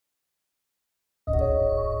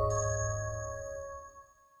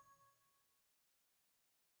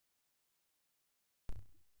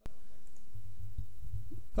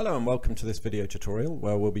Hello and welcome to this video tutorial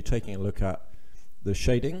where we'll be taking a look at the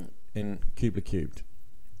shading in Kubla Cubed.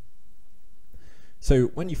 So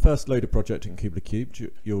when you first load a project in Kubla Cubed,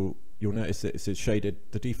 you'll notice that it's shaded.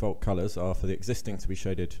 The default colors are for the existing to be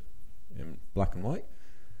shaded in black and white,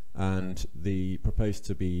 and the proposed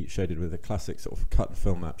to be shaded with a classic sort of cut and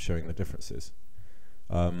fill map showing the differences.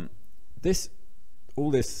 All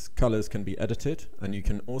this colors can be edited, and you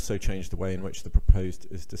can also change the way in which the proposed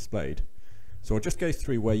is displayed. So I'll just go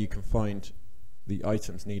through where you can find the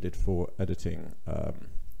items needed for editing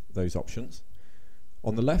those options.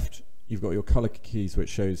 On the left, you've got your color keys, which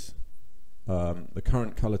shows the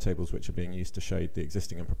current color tables which are being used to shade the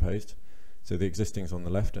existing and proposed. So the existing is on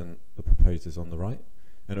the left and the proposed is on the right.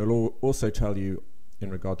 And it will also tell you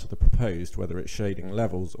in regard to the proposed whether it's shading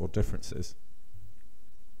levels or differences.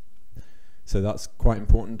 So that's quite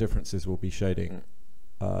important. Differences will be shading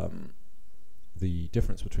the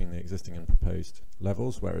difference between the existing and proposed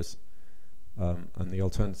levels, whereas and the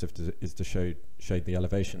alternative is to shade the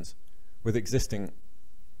elevations. With existing,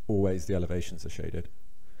 always the elevations are shaded.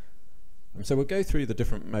 And so we'll go through the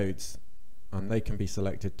different modes, and they can be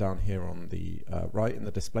selected down here on the right in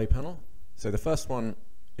the display panel. So the first one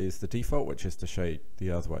is the default, which is to shade the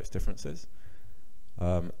earthworks differences.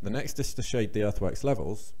 The next is to shade the earthworks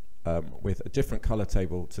levels with a different color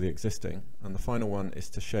table to the existing, and the final one is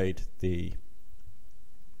to shade the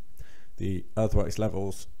earthworks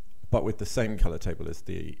levels but with the same color table as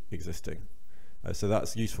the existing. So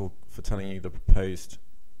that's useful for telling you the proposed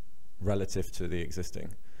relative to the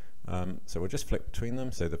existing. So we'll just flick between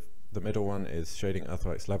them. So the middle one is shading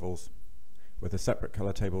earthworks levels with a separate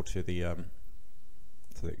color table to the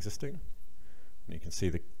existing. And you can see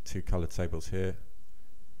the two color tables here: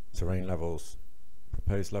 terrain levels,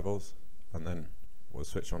 proposed levels, and then we'll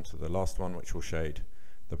switch on to the last one, which will shade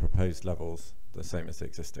the proposed levels the same as the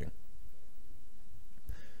existing.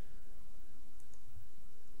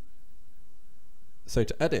 So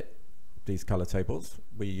to edit these color tables,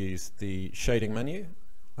 we use the shading menu,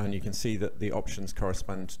 and you can see that the options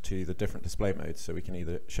correspond to the different display modes. So we can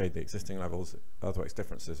either shade the existing levels, earthworks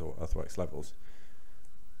differences, or earthworks levels.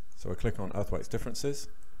 So we'll click on earthworks differences.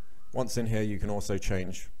 Once in here, you can also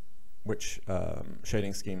change which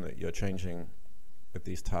shading scheme that you're changing with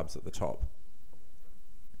these tabs at the top.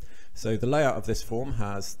 So the layout of this form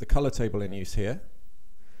has the color table in use here,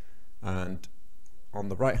 and on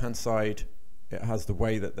the right hand side it has the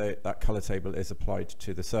way that that color table is applied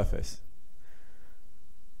to the surface.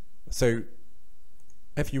 So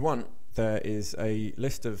if you want, there is a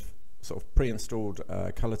list of sort of pre-installed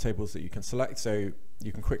color tables that you can select, so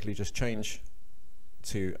you can quickly just change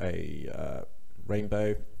to a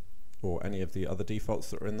rainbow or any of the other defaults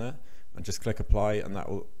that are in there, and just click apply, and that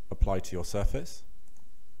will apply to your surface.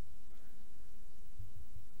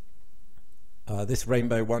 This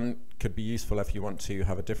rainbow one could be useful if you want to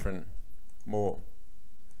have a different, more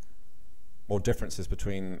differences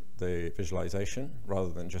between the visualization rather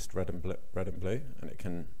than just red and blue, and it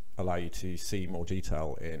can allow you to see more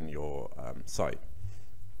detail in your site.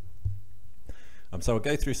 So I'll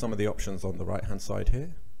go through some of the options on the right hand side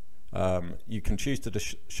here. You can choose to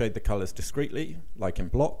shade the colors discretely, like in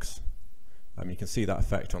blocks. You can see that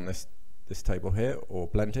effect on this table here, or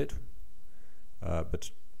blended, but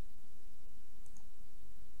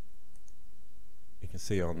you can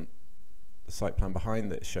see on the site plan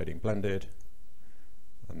behind that it's shading blended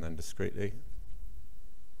and then discretely.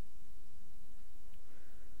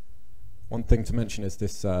 One thing to mention is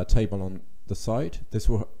this table on the side. This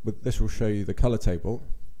will show you the color table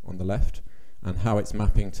on the left and how it's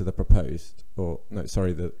mapping to the proposed, or no,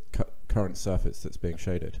 sorry, the current surface that's being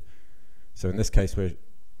shaded. So in this case,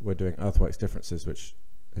 we're doing earthworks differences, which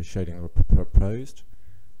is shading the proposed.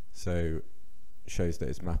 So it shows that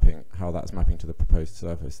it's mapping, how that's mapping to the proposed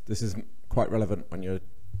surface. This is quite relevant when you're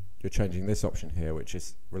changing this option here, which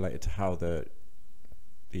is related to how the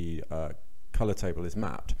color table is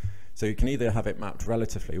mapped. So you can either have it mapped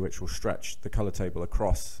relatively, which will stretch the color table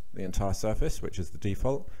across the entire surface, which is the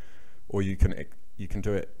default, or you can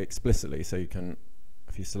do it explicitly. So you can,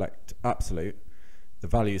 if you select absolute, the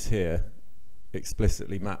values here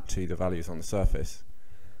explicitly map to the values on the surface.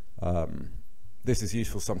 This is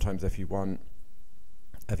useful sometimes if you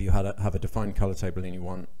have a defined color table and you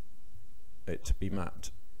want it to be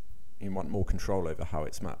mapped. You want more control over how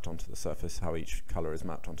it's mapped onto the surface, how each color is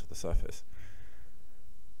mapped onto the surface.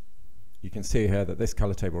 You can see here that this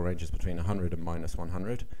color table ranges between 100 and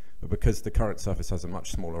 -100, but because the current surface has a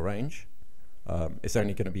much smaller range, it's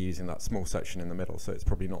only going to be using that small section in the middle, so it's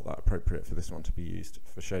probably not that appropriate for this one to be used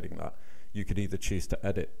for shading that. You could either choose to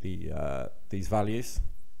edit these values,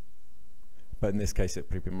 but in this case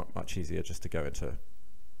it'd be much easier just to go into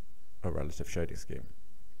a relative shading scheme.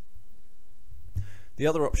 The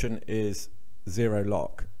other option is zero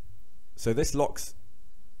lock. So this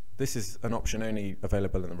is an option only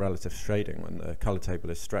available in the relative shading when the color table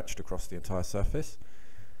is stretched across the entire surface.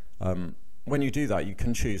 When you do that, you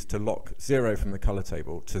can choose to lock 0 from the color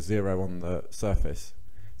table to 0 on the surface.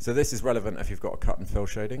 So this is relevant if you've got a cut and fill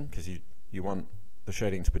shading, because you want the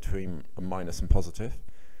shading to be between a minus and positive.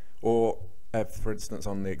 Or if, for instance,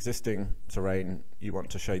 on the existing terrain, you want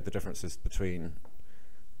to shade the differences between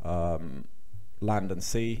land and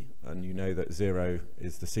sea, and you know that 0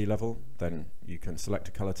 is the sea level, then you can select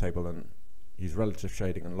a color table and use relative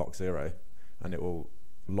shading and lock 0, and it will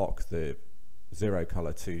lock the 0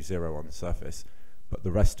 color to 0 on the surface, but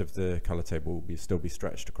the rest of the color table will still be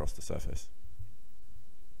stretched across the surface.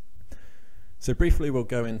 So briefly, we'll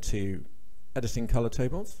go into editing color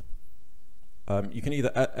tables. You can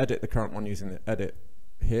either edit the current one using the edit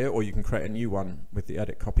here, or you can create a new one with the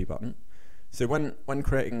edit copy button. So when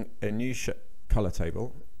creating a new color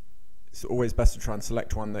table, it's always best to try and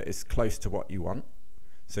select one that is close to what you want.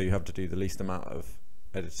 So you have to do the least amount of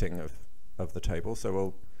editing of the table. So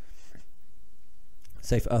we'll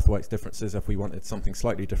say for earthworks differences, if we wanted something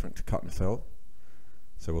slightly different to cut and fill,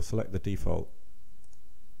 so we'll select the default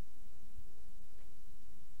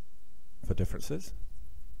for differences.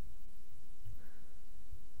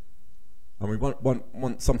 And we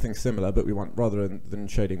want something similar, but we want, rather than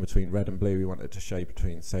shading between red and blue, we want it to shade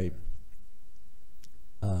between, say,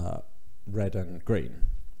 red and green.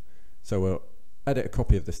 So we'll edit a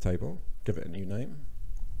copy of this table, give it a new name.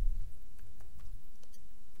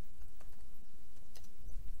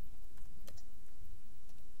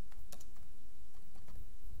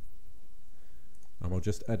 And we'll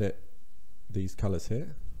just edit these colors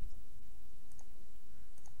here.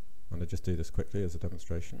 I'm going to just do this quickly as a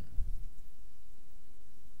demonstration.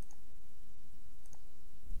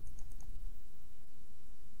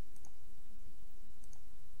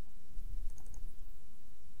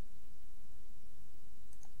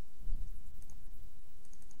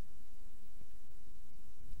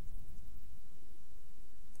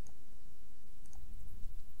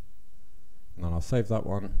 And then I'll save that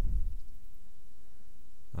one,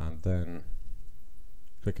 and then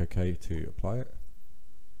click OK to apply it.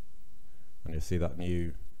 And you'll see that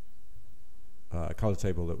new color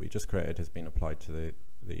table that we just created has been applied to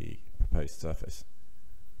the proposed surface.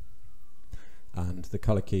 And the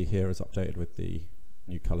color key here is updated with the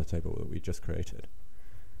new color table that we just created.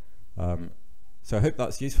 So I hope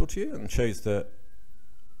that's useful to you and shows that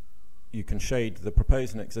you can shade the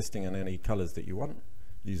proposed and existing in any colors that you want,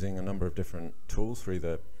 using a number of different tools for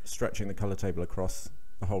either stretching the color table across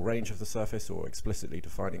the whole range of the surface or explicitly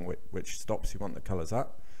defining which stops you want the colors at.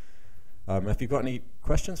 If you've got any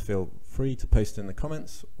questions, feel free to post in the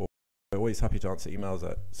comments, or we're always happy to answer emails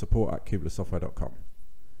at support@kublasoftware.com.